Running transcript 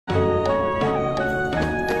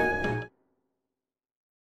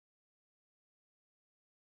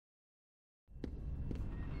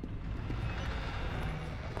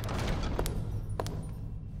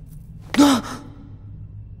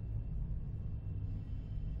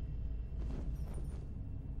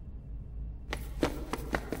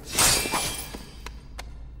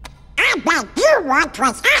you want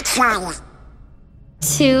was actually.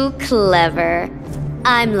 Too clever.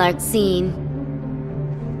 I'm Larxene.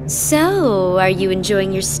 So, are you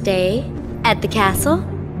enjoying your stay at the castle?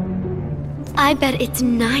 I bet it's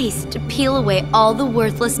nice to peel away all the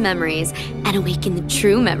worthless memories and awaken the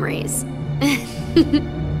true memories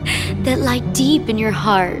that lie deep in your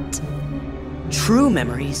heart. True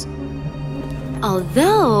memories?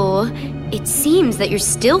 Although, it seems that you're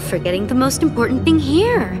still forgetting the most important thing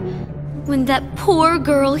here. When that poor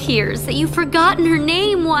girl hears that you've forgotten her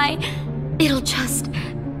name, why,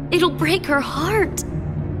 it'll break her heart.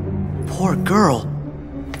 Poor girl.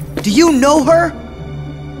 Do you know her?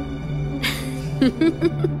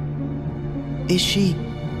 Is she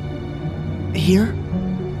here?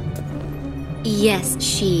 Yes,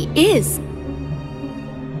 she is.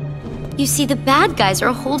 You see, the bad guys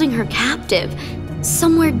are holding her captive,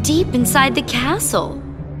 somewhere deep inside the castle.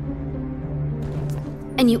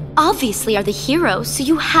 And you obviously are the hero, so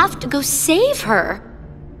you have to go save her.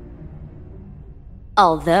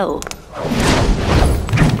 Although...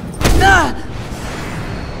 Ah!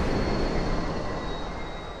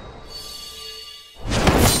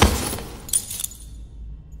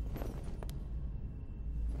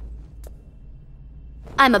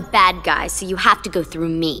 I'm a bad guy, so you have to go through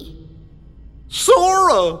me.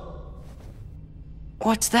 Sora!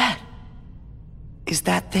 What's that? Is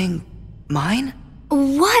that thing mine?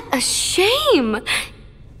 What a shame!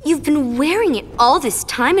 You've been wearing it all this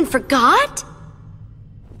time and forgot?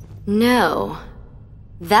 No,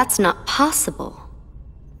 that's not possible.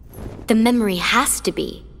 The memory has to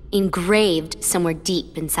be engraved somewhere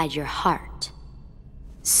deep inside your heart.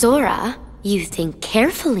 Sora, you think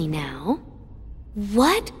carefully now.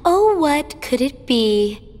 What, oh what could it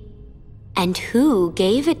be? And who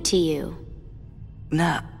gave it to you?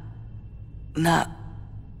 Meh.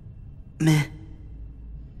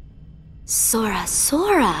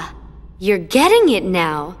 Sora, you're getting it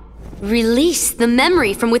now. Release the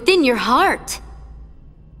memory from within your heart.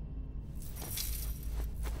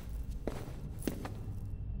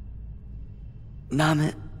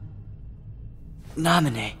 Namine.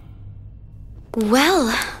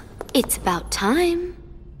 Well, it's about time.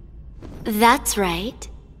 That's right,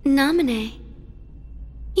 Namine.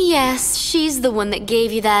 Yes, she's the one that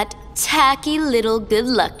gave you that tacky little good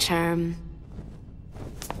luck charm.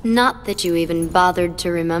 Not that you even bothered to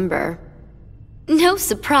remember. No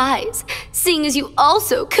surprise, seeing as you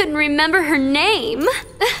also couldn't remember her name.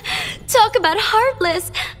 Talk about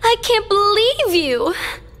heartless, I can't believe you.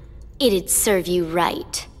 It'd serve you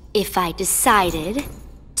right if I decided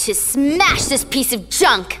to smash this piece of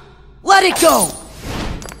junk. Let it go!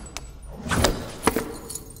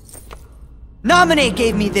 Nominate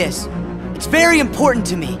gave me this. It's very important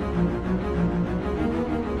to me.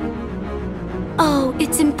 Oh,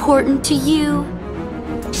 it's important to you.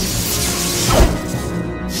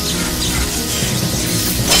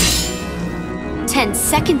 Ten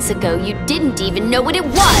seconds ago, you didn't even know what it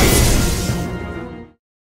was!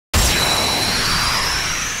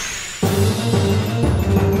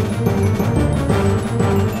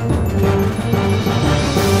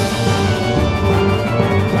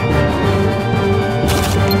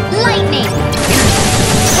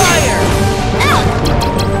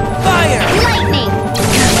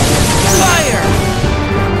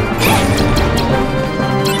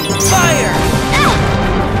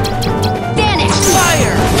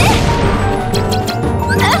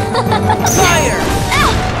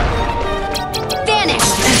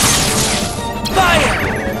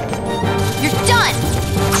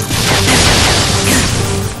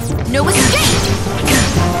 No escape!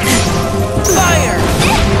 Fire!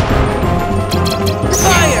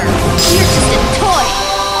 Fire! You're just a toy!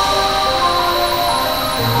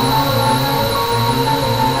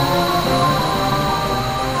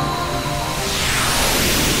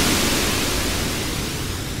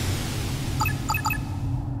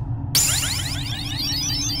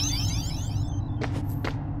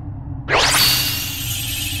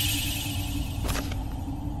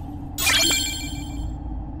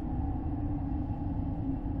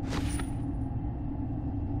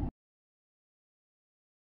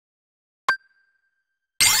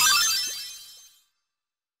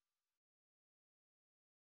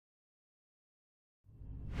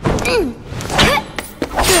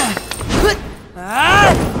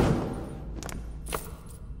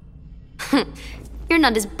 You're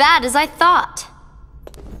not as bad as I thought.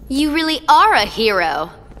 You really are a hero.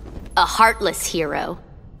 A heartless hero.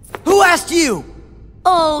 Who asked you?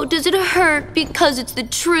 Oh, does it hurt because it's the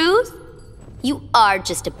truth? You are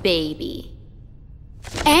just a baby.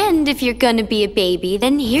 And if you're gonna be a baby,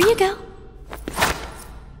 then here you go.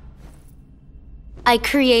 I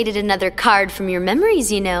created another card from your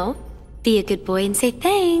memories, you know. Be a good boy and say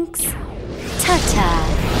thanks.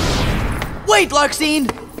 Ta-ta. Wait, Larxene!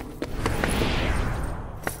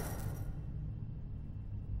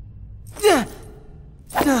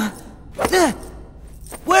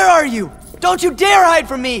 Where are you? Don't you dare hide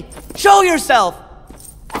from me! Show yourself!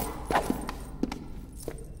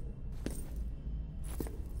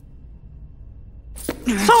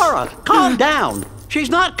 Sora, calm down. She's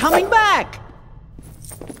not coming back.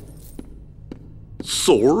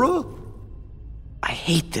 Sora? I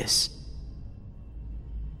hate this.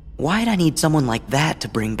 Why'd I need someone like that to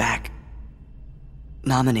bring back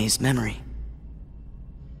Naminé's memory?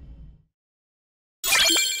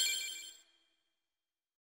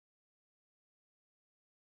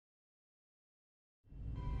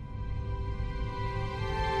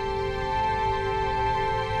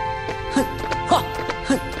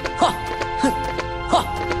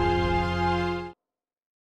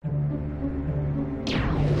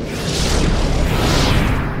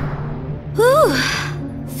 Whew.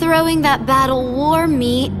 Throwing that battle wore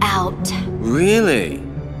me out. Really?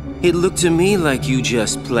 It looked to me like you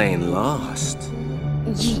just plain lost.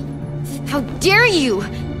 How dare you!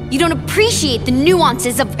 You don't appreciate the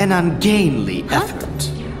nuances of An ungainly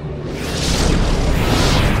effort.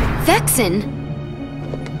 Vexen.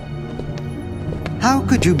 How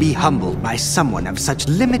could you be humbled by someone of such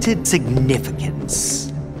limited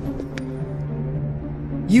significance?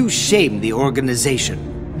 You shame the organization.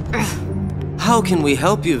 How can we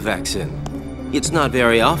help you, Vexen? It's not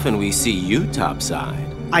very often we see you topside.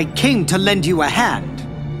 I came to lend you a hand.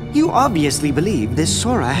 You obviously believe this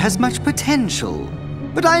Sora has much potential,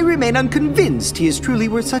 but I remain unconvinced he is truly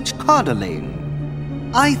worth such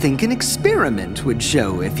coddling. I think an experiment would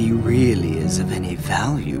show if he really is of any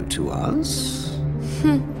value to us.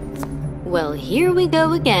 Well, here we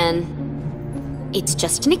go again. It's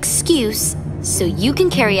just an excuse, so you can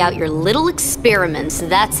carry out your little experiments,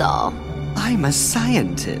 that's all. I'm a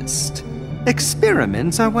scientist.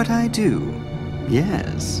 Experiments are what I do.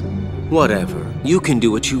 Yes. Whatever. You can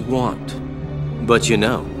do what you want. But you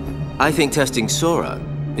know, I think testing Sora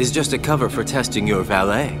is just a cover for testing your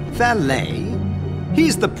valet. Valet?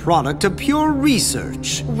 He's the product of pure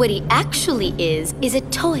research. What he actually is a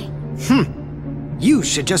toy. You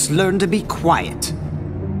should just learn to be quiet.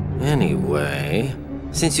 Anyway,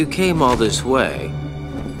 since you came all this way,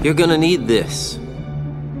 you're gonna need this.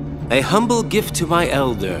 A humble gift to my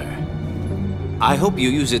elder. I hope you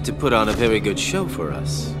use it to put on a very good show for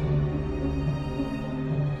us.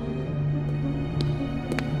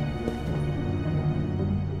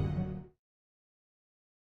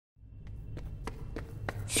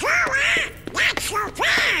 Sora, not so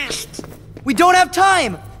fast! We don't have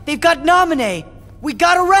time! They've got Naminé! We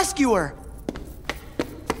gotta rescue her!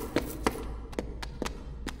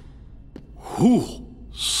 Whew.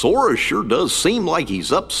 Sora sure does seem like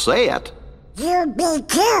he's upset. You be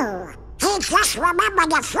too. He just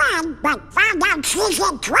remembered a friend, but found out she's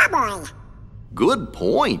in trouble. Good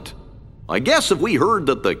point. I guess if we heard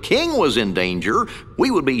that the king was in danger,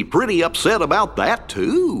 we would be pretty upset about that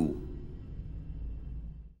too.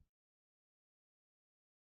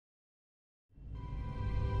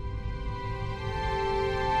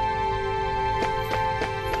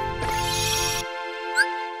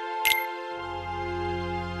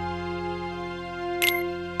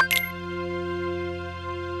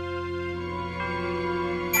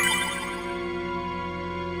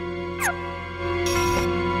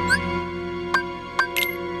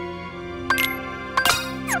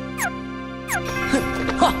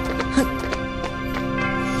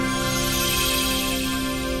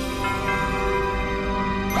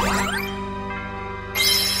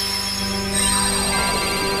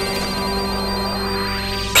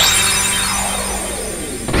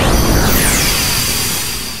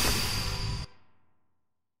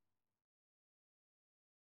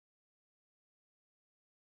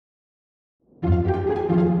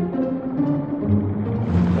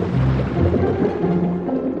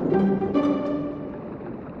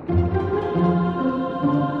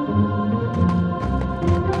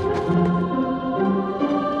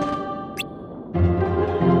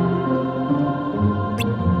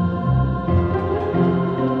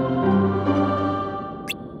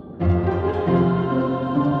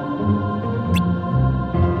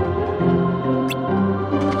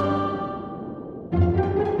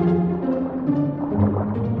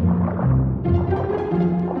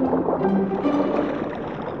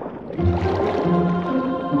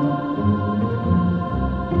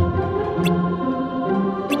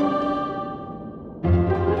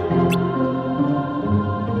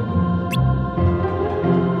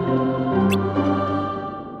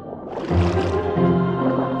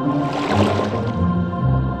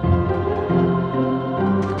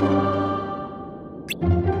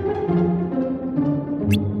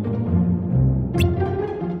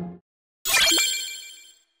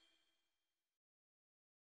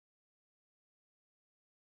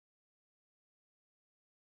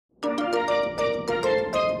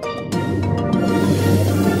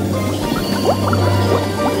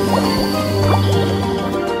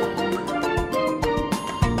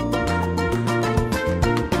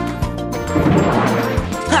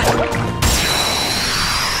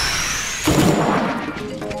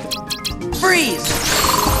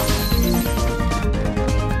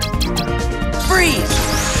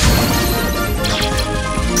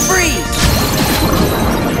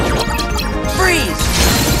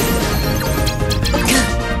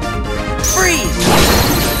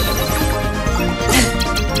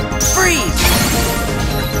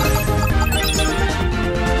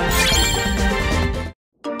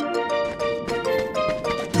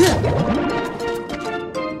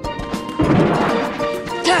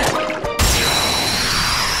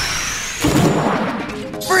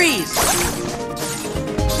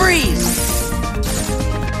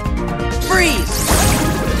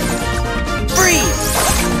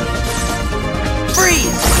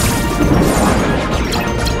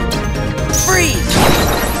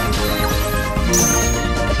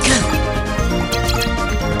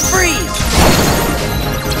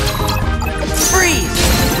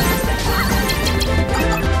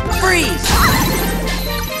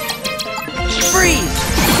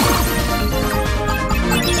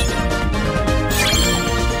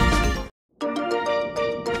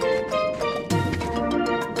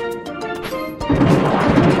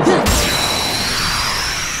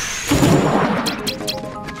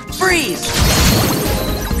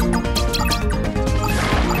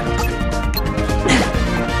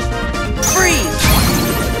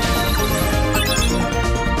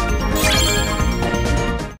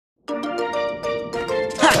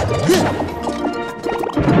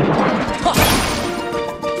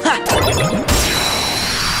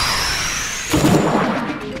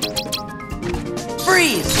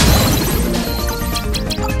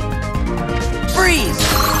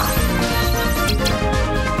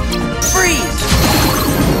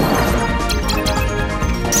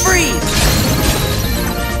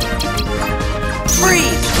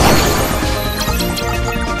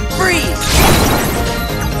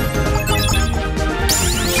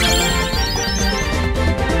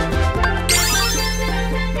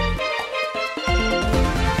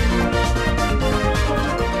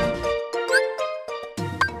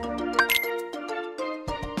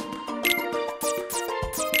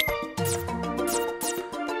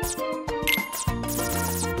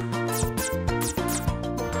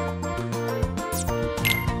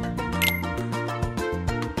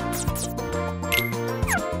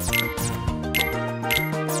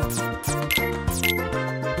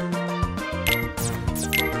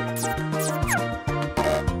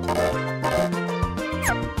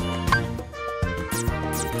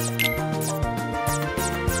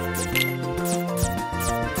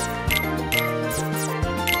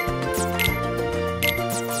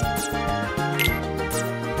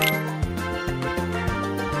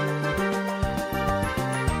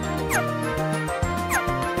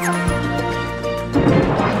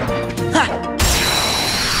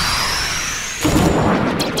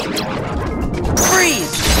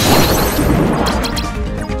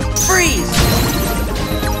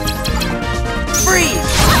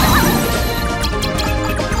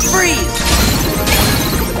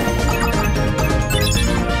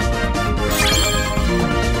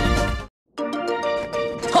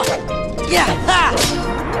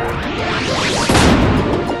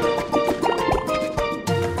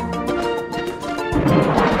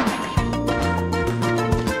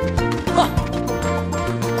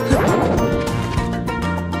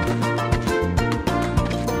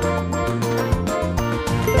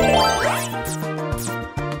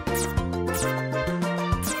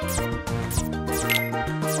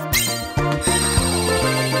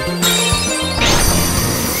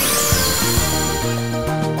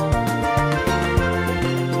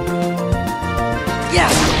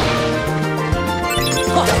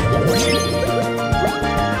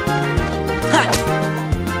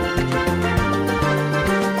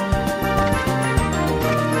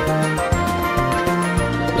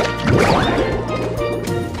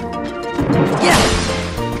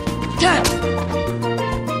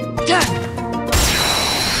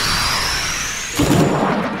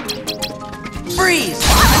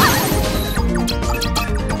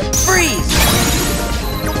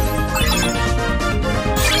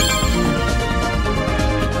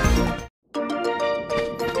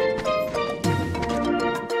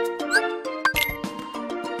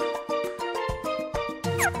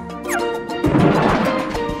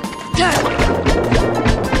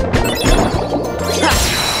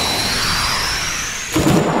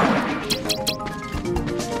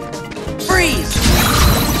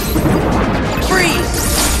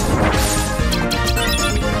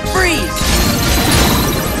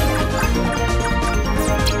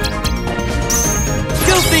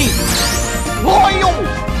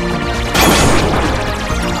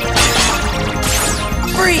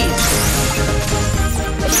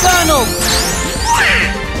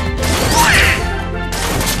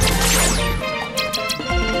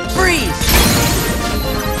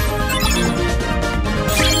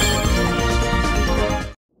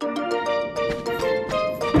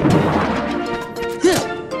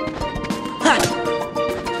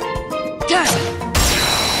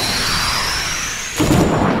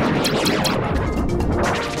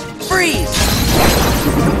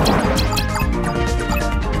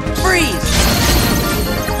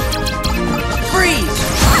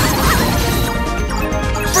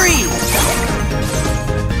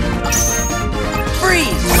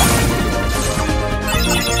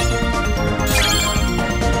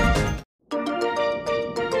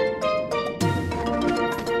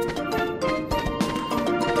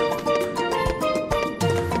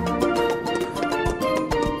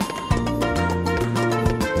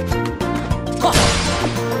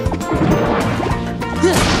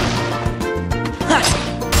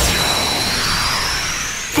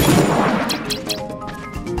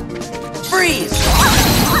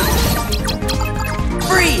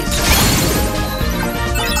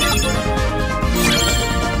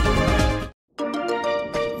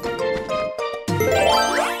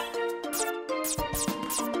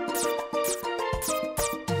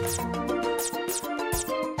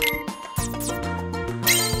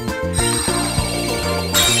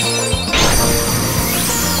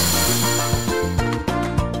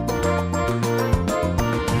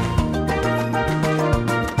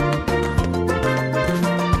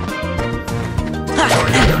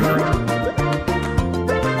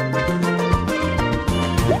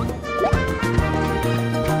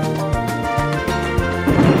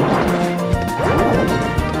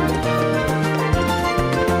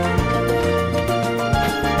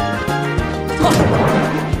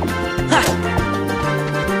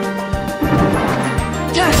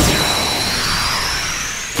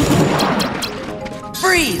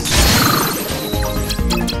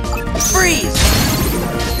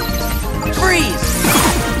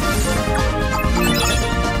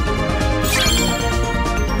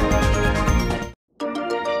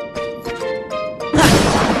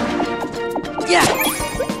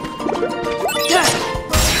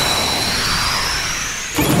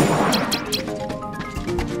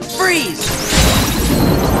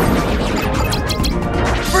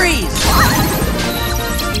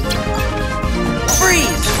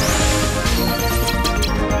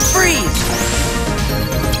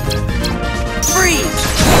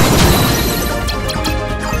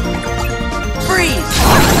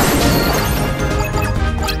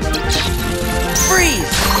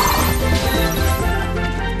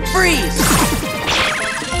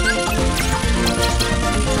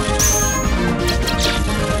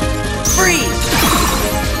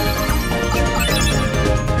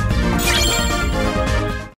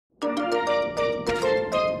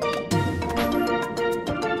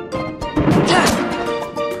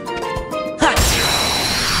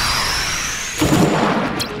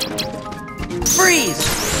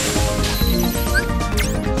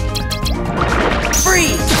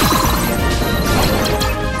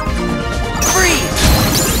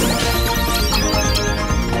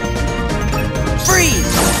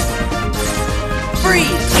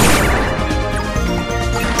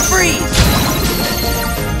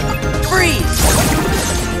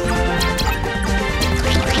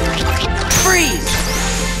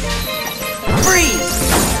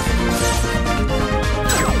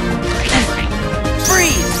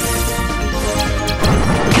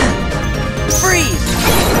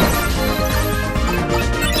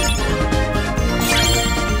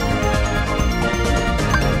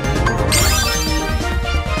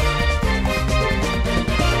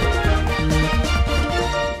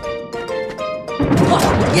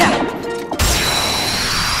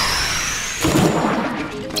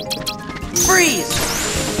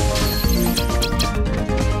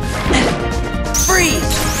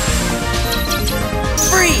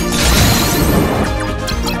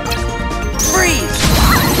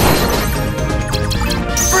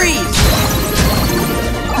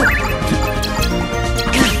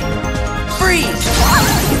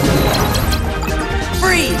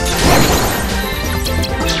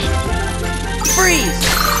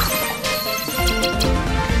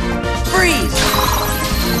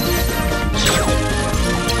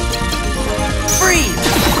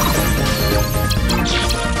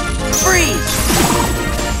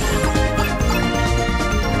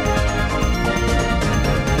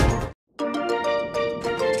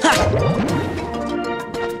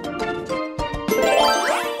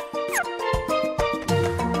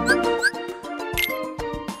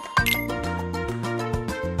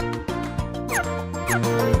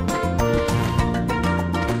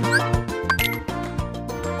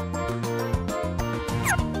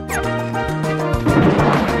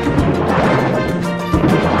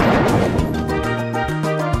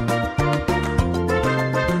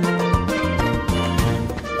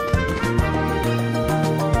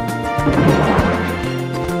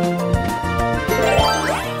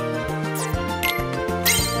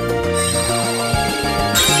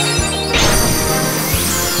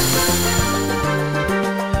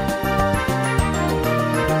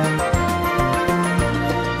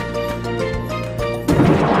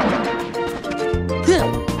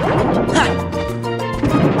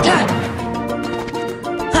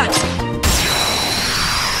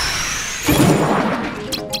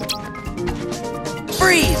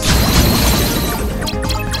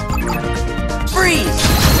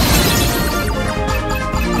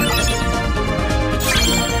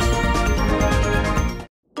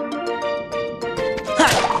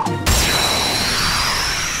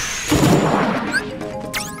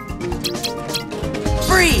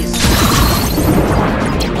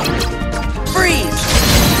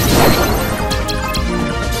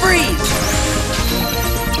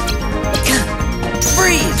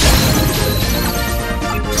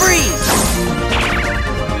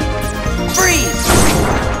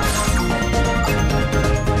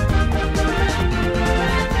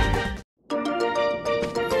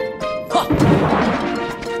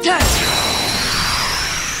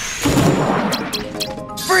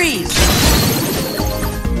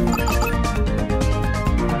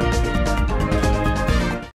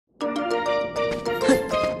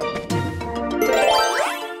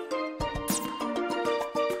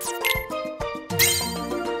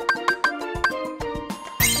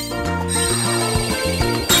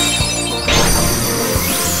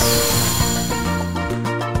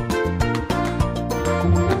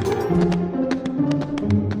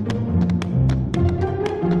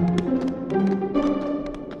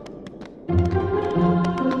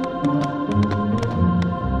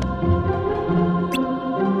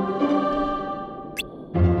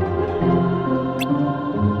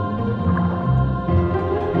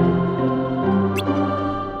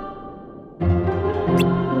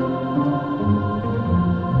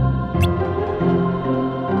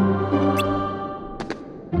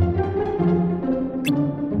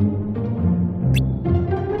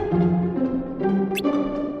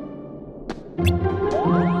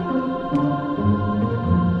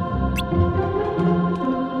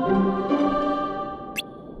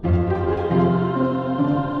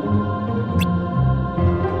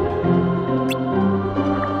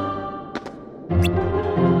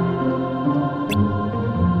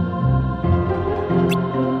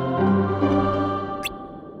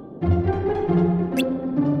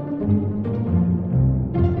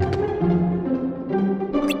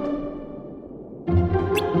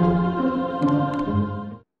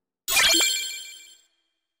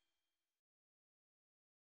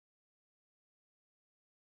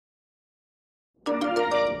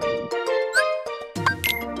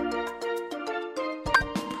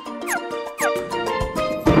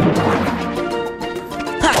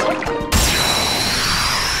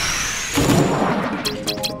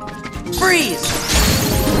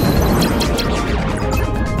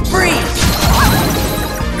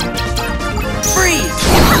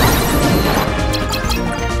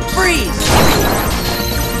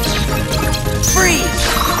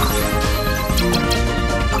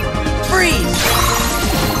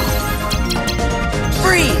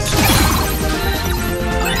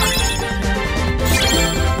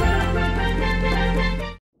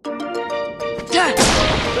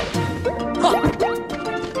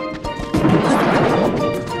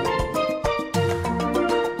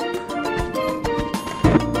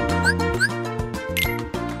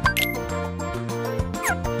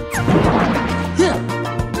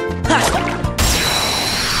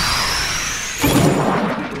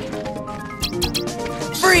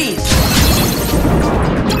 Freeze!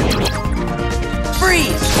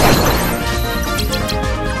 Freeze!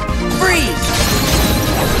 Freeze!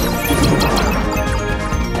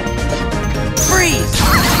 Freeze!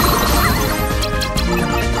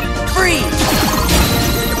 Freeze!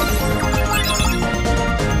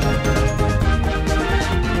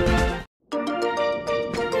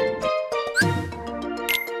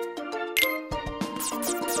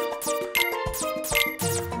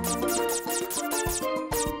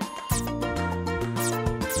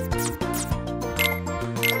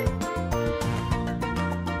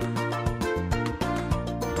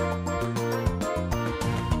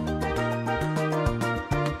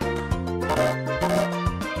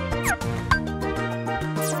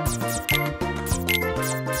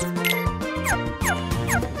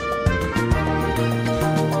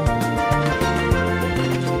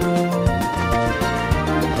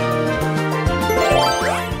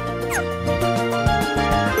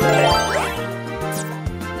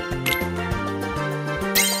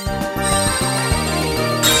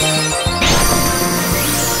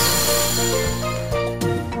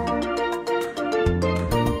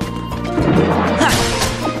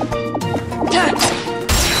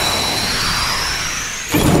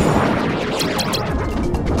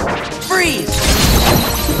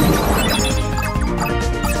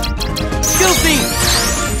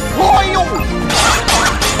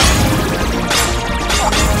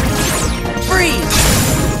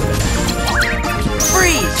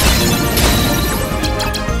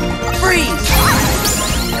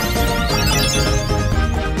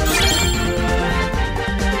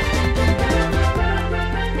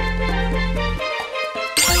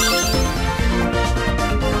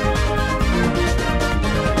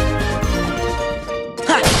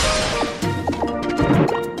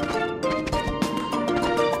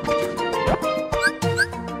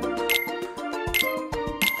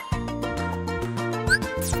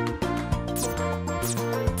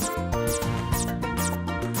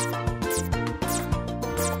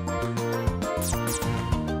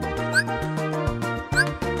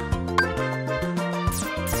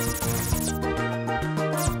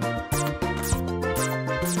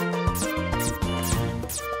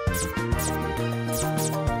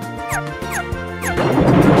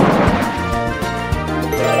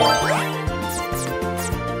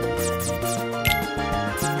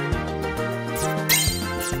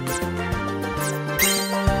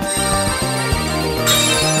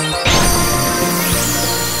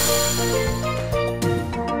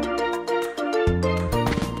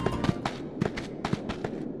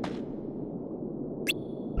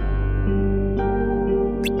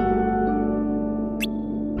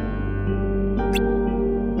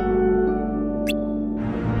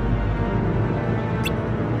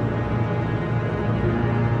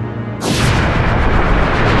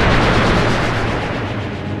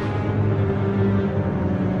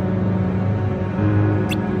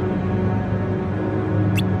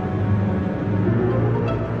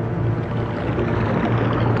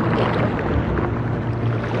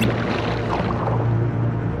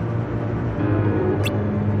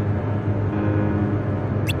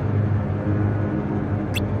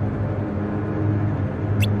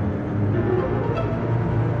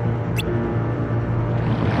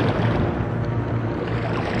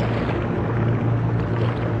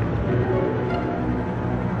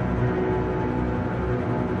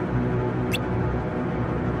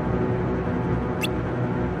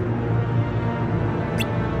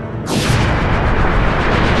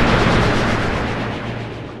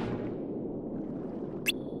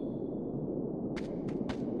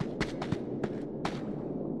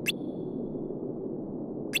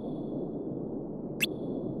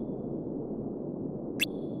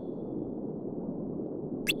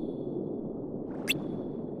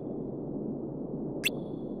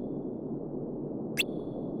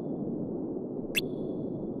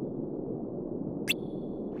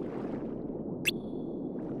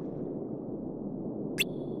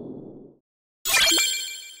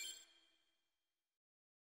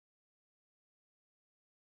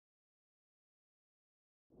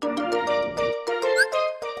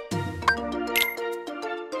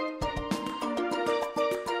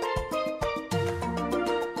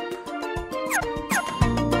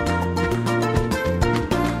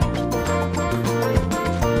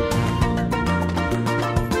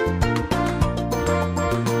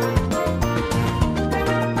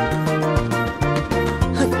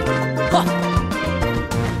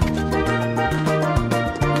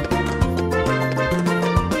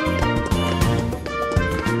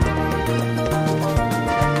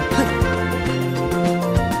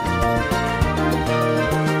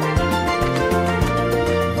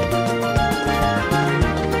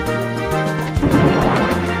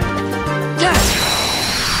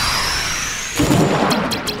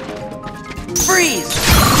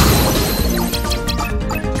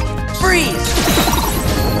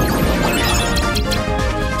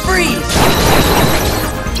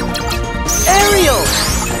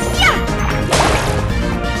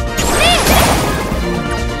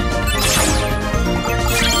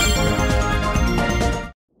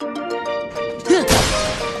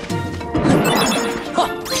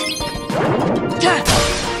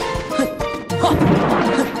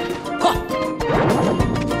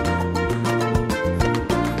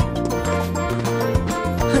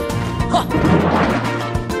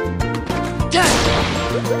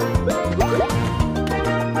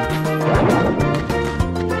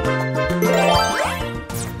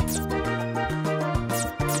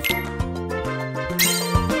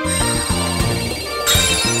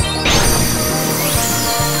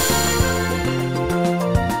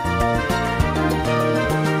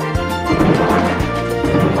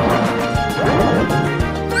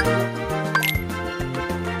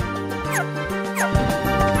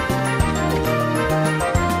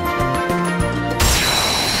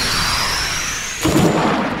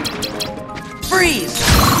 Freeze!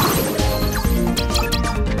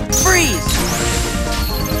 Freeze!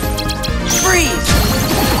 Freeze!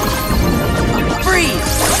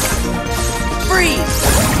 Freeze! Freeze!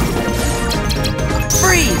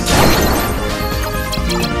 Freeze!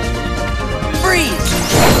 Freeze!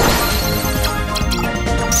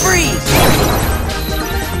 Freeze! Freeze!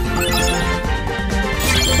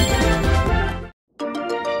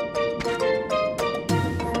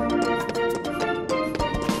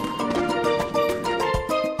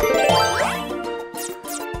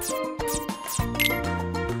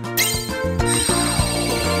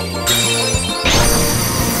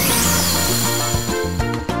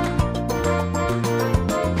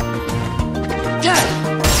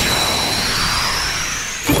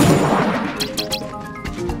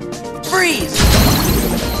 Freeze!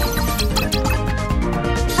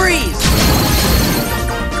 Freeze!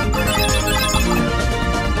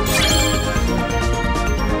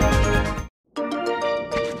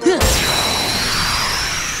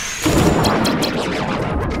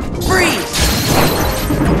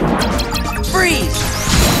 Freeze!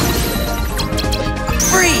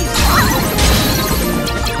 Freeze!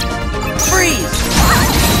 Freeze!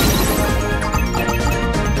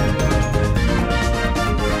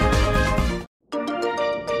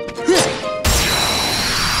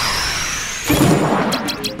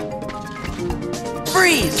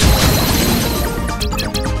 Freeze!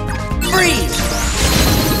 Freeze!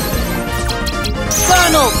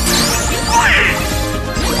 Donald!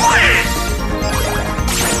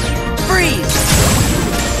 Freeze!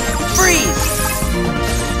 Freeze!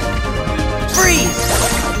 Freeze!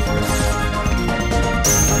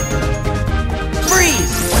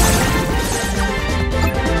 Freeze!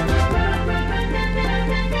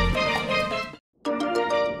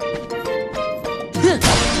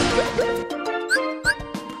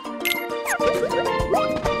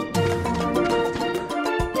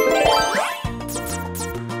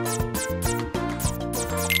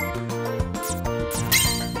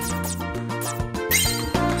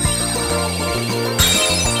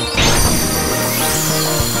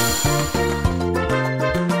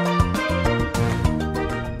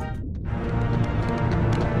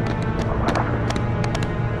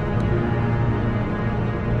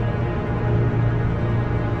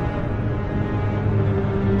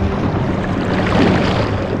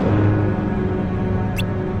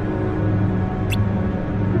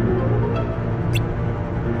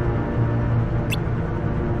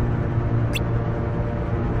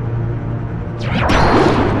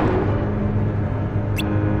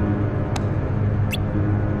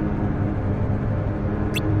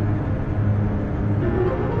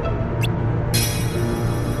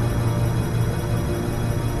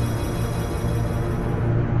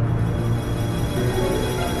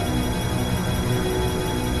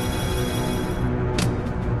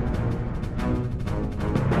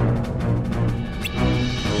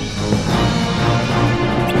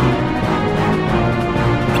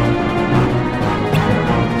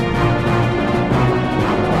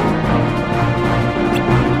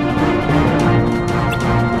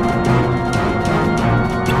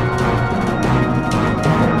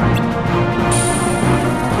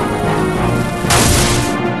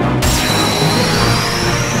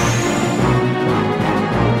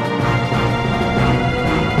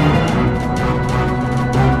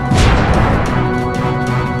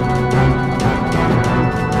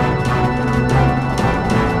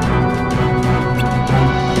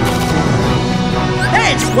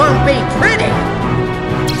 Won't be pretty!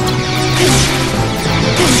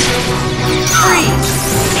 Freeze!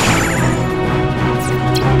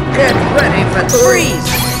 Get ready for Freeze!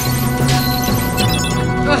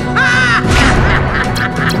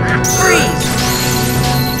 Freeze!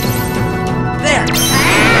 There!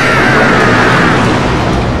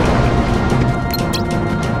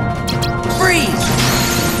 Freeze!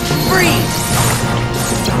 Freeze!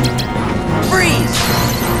 Freeze!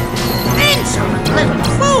 Insolent little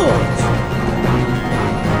fools!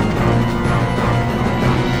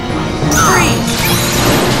 Freeze!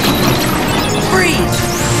 Freeze!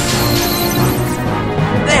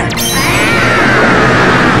 There!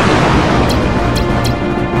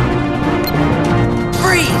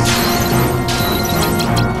 Freeze!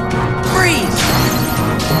 Freeze!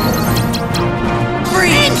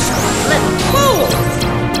 Freeze! Little fools!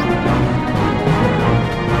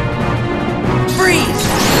 Freeze!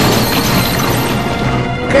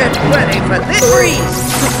 Get ready for this! Freeze!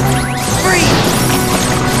 Freeze!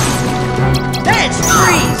 That's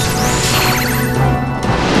Freeze!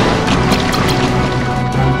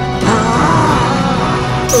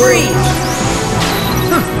 Freeze!